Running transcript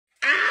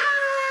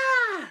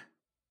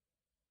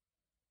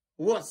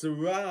What's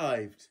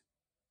arrived?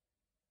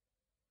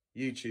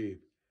 YouTube,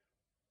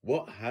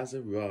 what has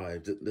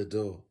arrived at the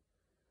door?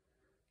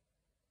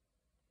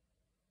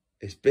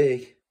 It's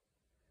big.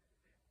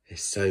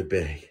 It's so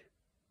big.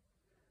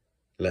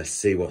 Let's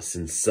see what's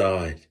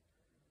inside.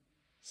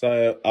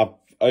 So I've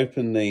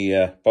opened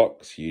the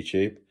box,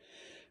 YouTube,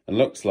 and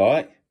looks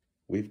like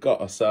we've got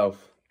ourselves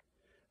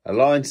a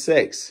Line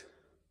 6.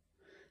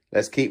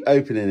 Let's keep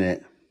opening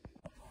it.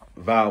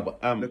 Valve,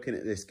 I'm looking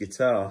at this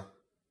guitar,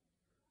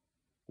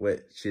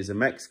 which is a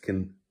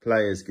Mexican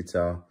player's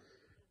guitar,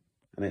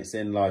 and it's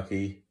in like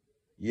a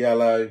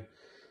yellow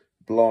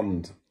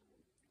blonde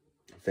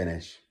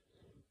finish.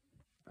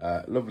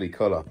 Lovely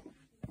colour.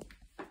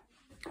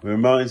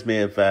 Reminds me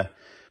of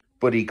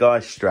Buddy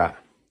Guy Strat.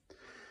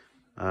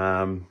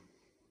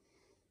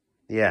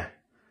 Yeah,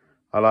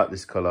 I like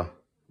this colour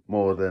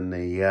more than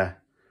the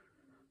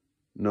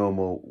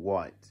normal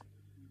white.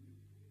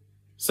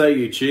 So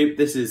YouTube,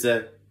 this is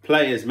a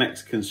player's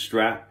Mexican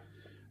Strat.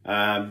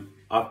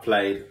 I've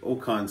played all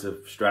kinds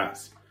of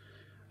Strats,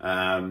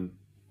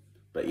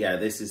 but yeah,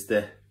 this is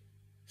the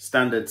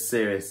standard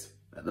series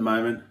at the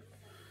moment.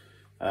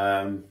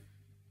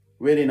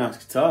 Really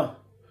nice guitar,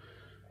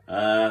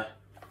 nice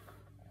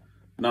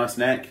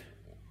neck,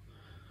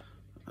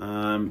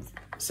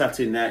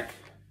 satin neck.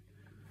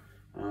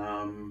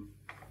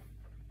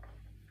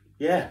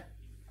 Yeah,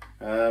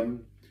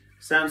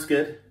 sounds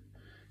good.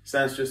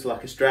 Sounds just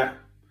like a Strat.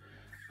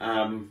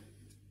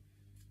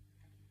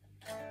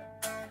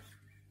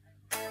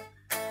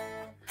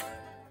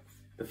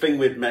 The thing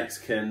with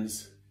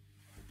Mexicans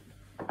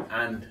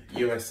and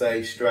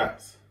USA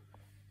Strats,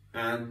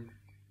 and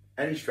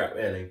any Strat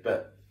really,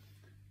 but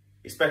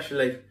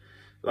especially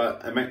like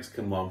a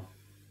Mexican one,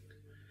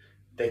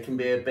 they can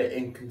be a bit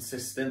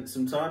inconsistent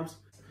sometimes.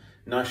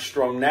 Nice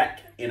strong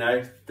neck, you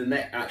know, the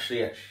neck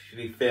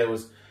actually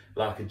feels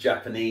like a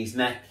Japanese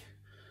neck,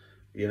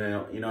 you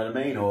know what I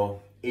mean,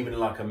 or even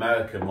like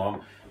American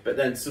one. But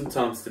then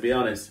sometimes, to be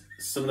honest,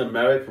 some of the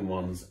American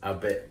ones are a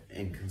bit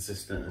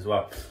inconsistent as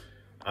well.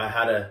 I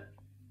had a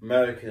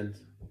American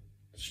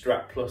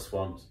Strat Plus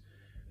once,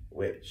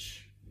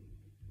 which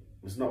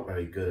was not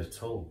very good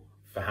at all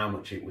for how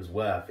much it was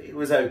worth. It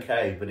was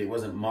okay, but it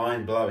wasn't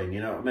mind-blowing,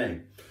 you know what I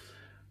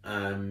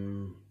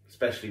mean?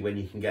 Especially when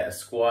you can get a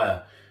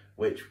Squire,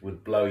 which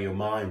would blow your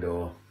mind,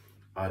 or,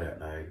 I don't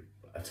know,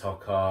 a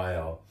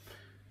Tokai or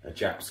a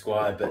Jap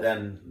Squire, but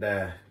then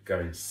they're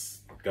going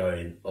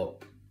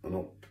up and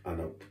up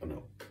and up and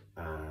up,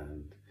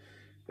 and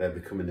they're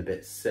becoming a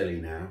bit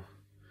silly now,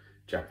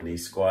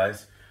 Japanese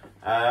Squires.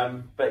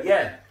 But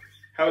yeah,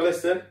 have a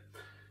listen.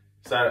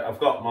 So I've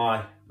got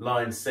my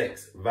Line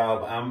 6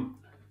 Valve amp,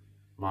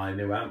 my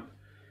new amp.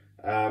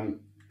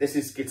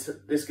 This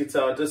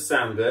guitar does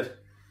sound good.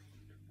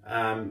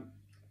 I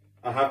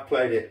have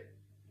played it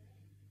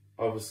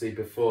obviously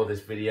before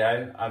this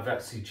video. I've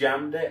actually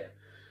jammed it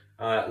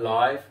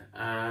live,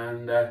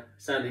 and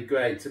sounded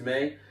great to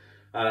me.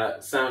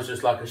 Sounds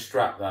just like a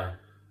Strat though,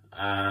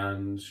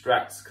 and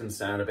Strats can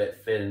sound a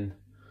bit thin.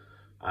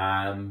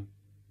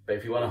 But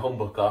if you want a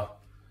humbucker,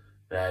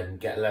 then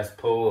get a Les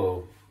Paul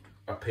or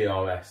a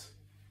PRS.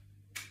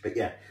 But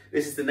yeah,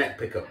 this is the neck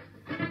pickup.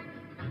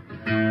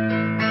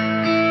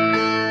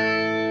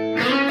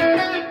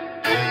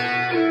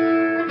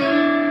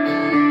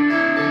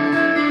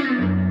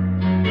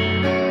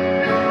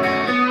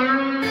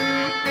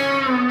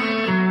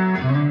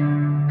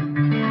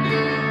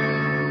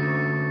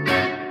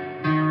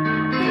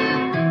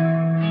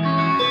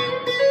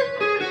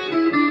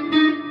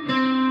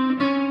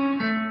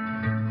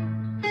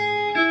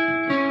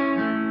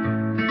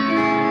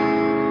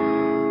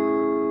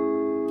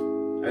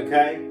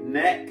 Okay,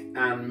 neck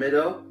and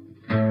middle.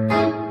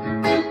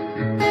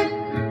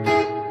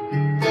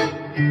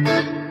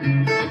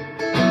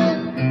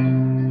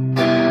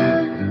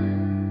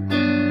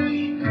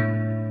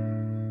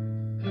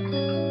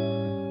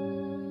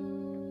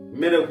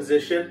 Middle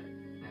position.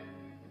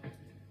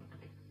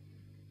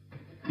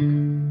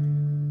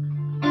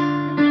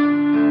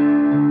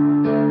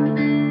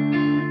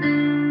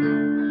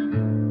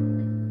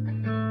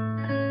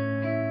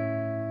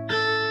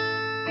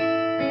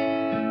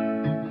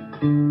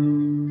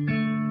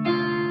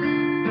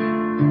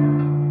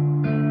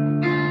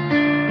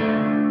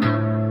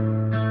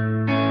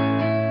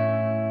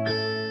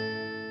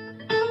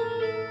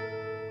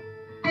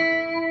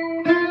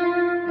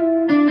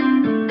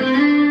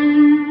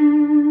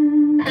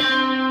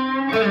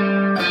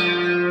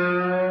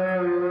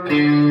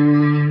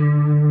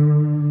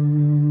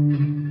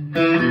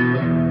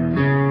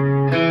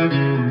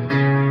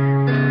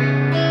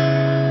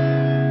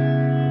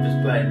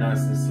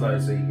 Nice and slow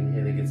so you can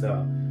hear the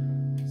guitar.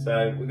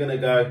 So we're going to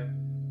go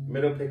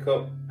middle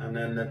pickup and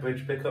then the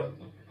bridge pickup.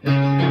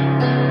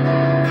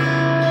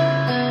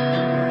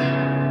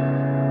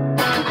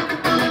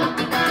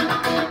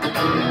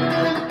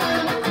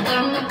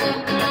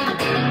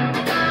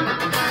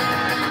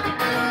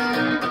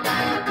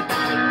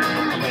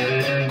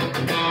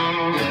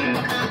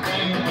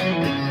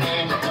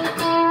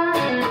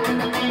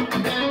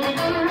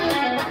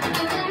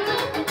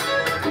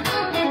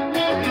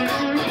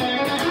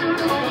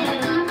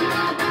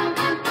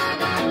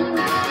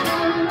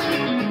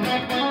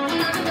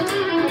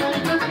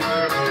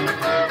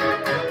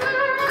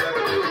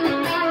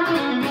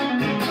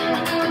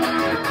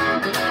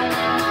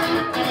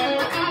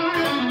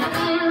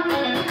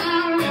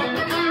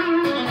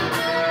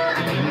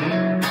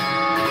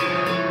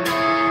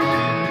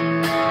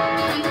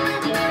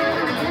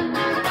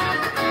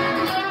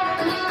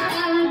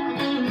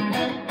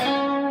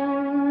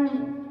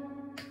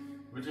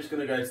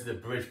 go to the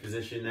bridge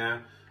position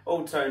now.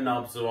 All tone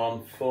knobs are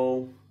on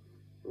full,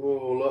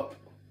 all up.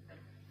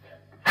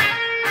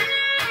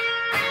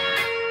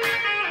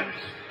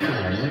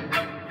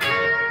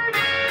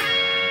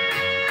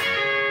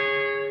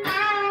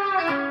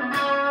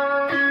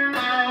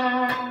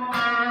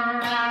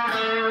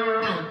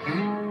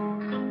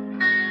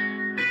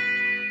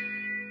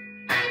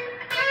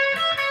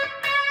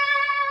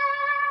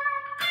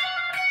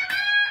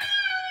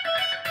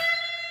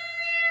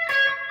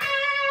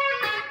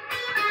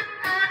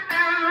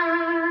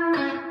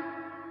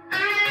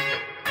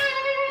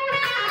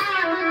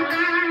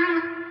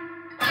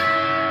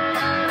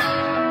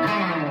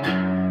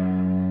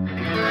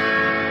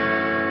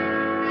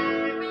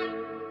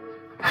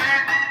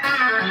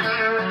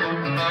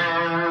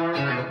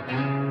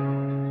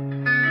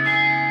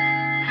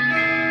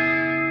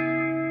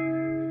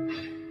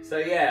 So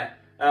yeah,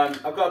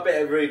 I've got a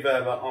bit of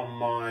reverb on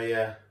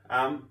my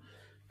amp,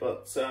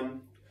 but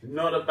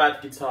not a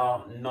bad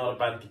guitar, not a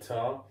bad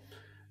guitar.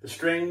 The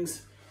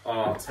strings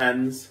are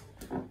 10s,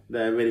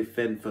 they're really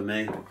thin for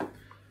me.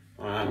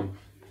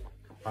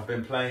 I've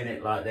been playing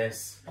it like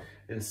this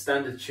in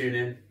standard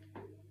tuning,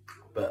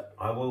 but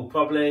I will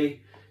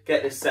probably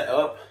get this set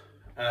up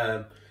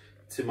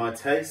to my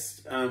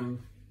taste.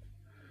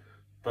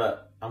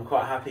 But I'm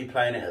quite happy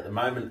playing it at the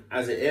moment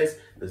as it is.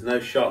 There's no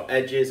sharp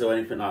edges or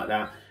anything like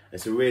that.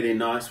 It's a really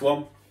nice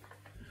one.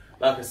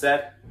 Like I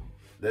said,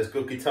 there's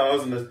good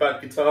guitars and there's bad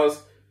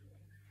guitars.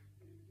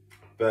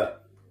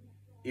 But,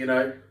 you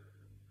know,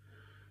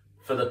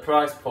 for the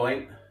price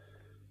point,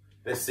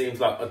 this seems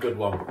like a good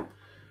one.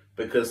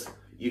 Because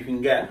you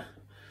can get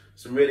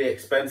some really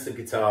expensive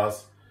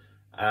guitars,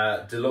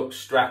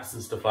 deluxe Strats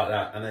and stuff like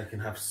that, and they can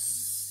have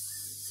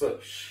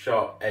such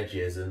sharp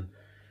edges and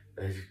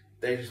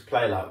they just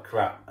play like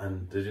crap,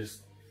 and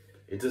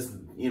it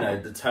doesn't, you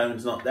know, the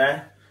tone's not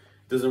there,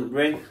 doesn't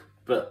ring,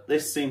 but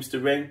this seems to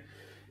ring.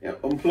 You know,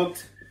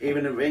 unplugged,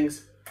 even it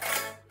rings.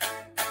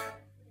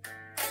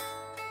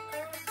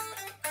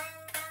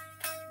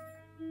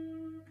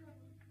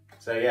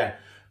 So yeah,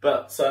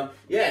 but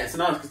yeah, it's a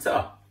nice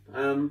guitar.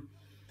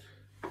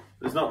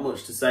 There's not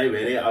much to say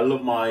really. I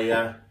love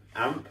my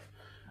amp.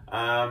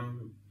 Are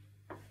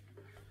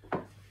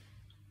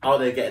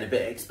they getting a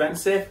bit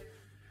expensive?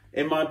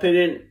 In my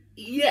opinion,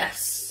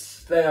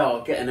 yes, they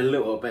are getting a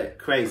little bit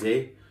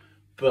crazy,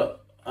 but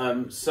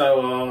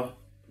so are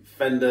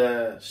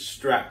Fender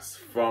Strats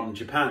from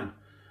Japan,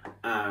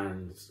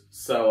 and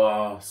so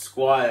are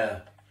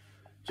Squire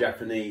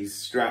Japanese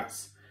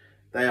Strats.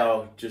 They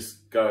are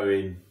just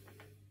going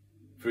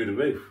through the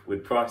roof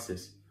with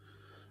prices.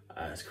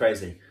 It's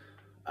crazy.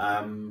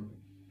 To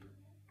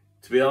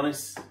be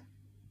honest,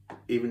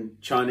 even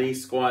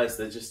Chinese Squires,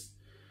 they're just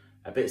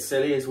a bit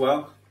silly as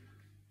well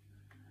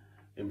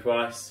in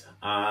price.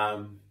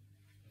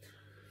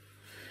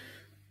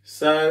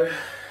 So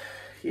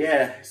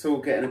yeah, it's all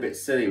getting a bit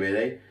silly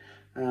really.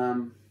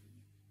 I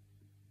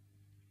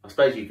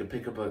suppose you could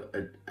pick up a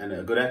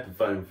good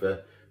Epiphone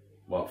for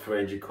what,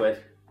 300 quid,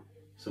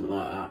 something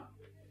like that.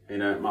 You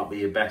know, it might be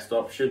your best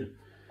option,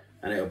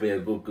 and it'll be a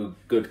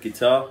good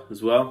guitar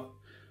as well.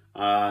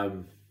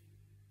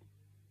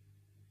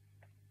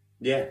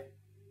 Yeah.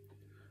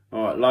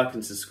 Alright, like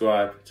and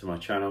subscribe to my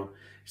channel.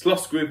 It's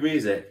Lost Groove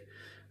Music,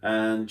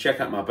 and check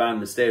out my band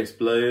Mysterious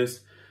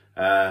Blues.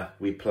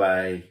 We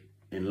play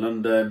in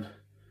London,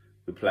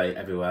 we play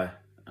everywhere.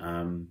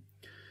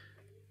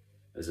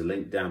 There's a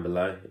link down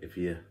below if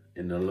you're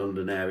in the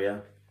London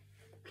area.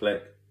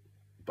 Click,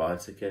 buy a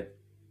ticket,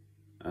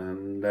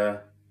 and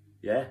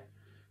yeah,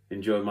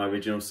 enjoy my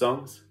original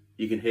songs.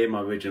 You can hear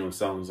my original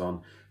songs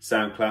on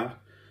SoundCloud,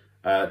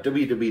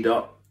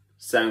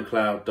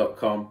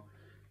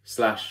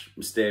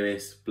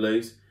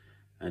 www.soundcloud.com/mysteriousblues,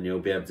 and you'll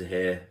be able to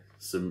hear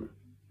some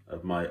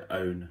of my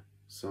own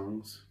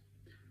songs.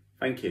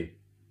 Thank you.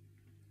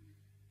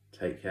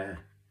 Take care.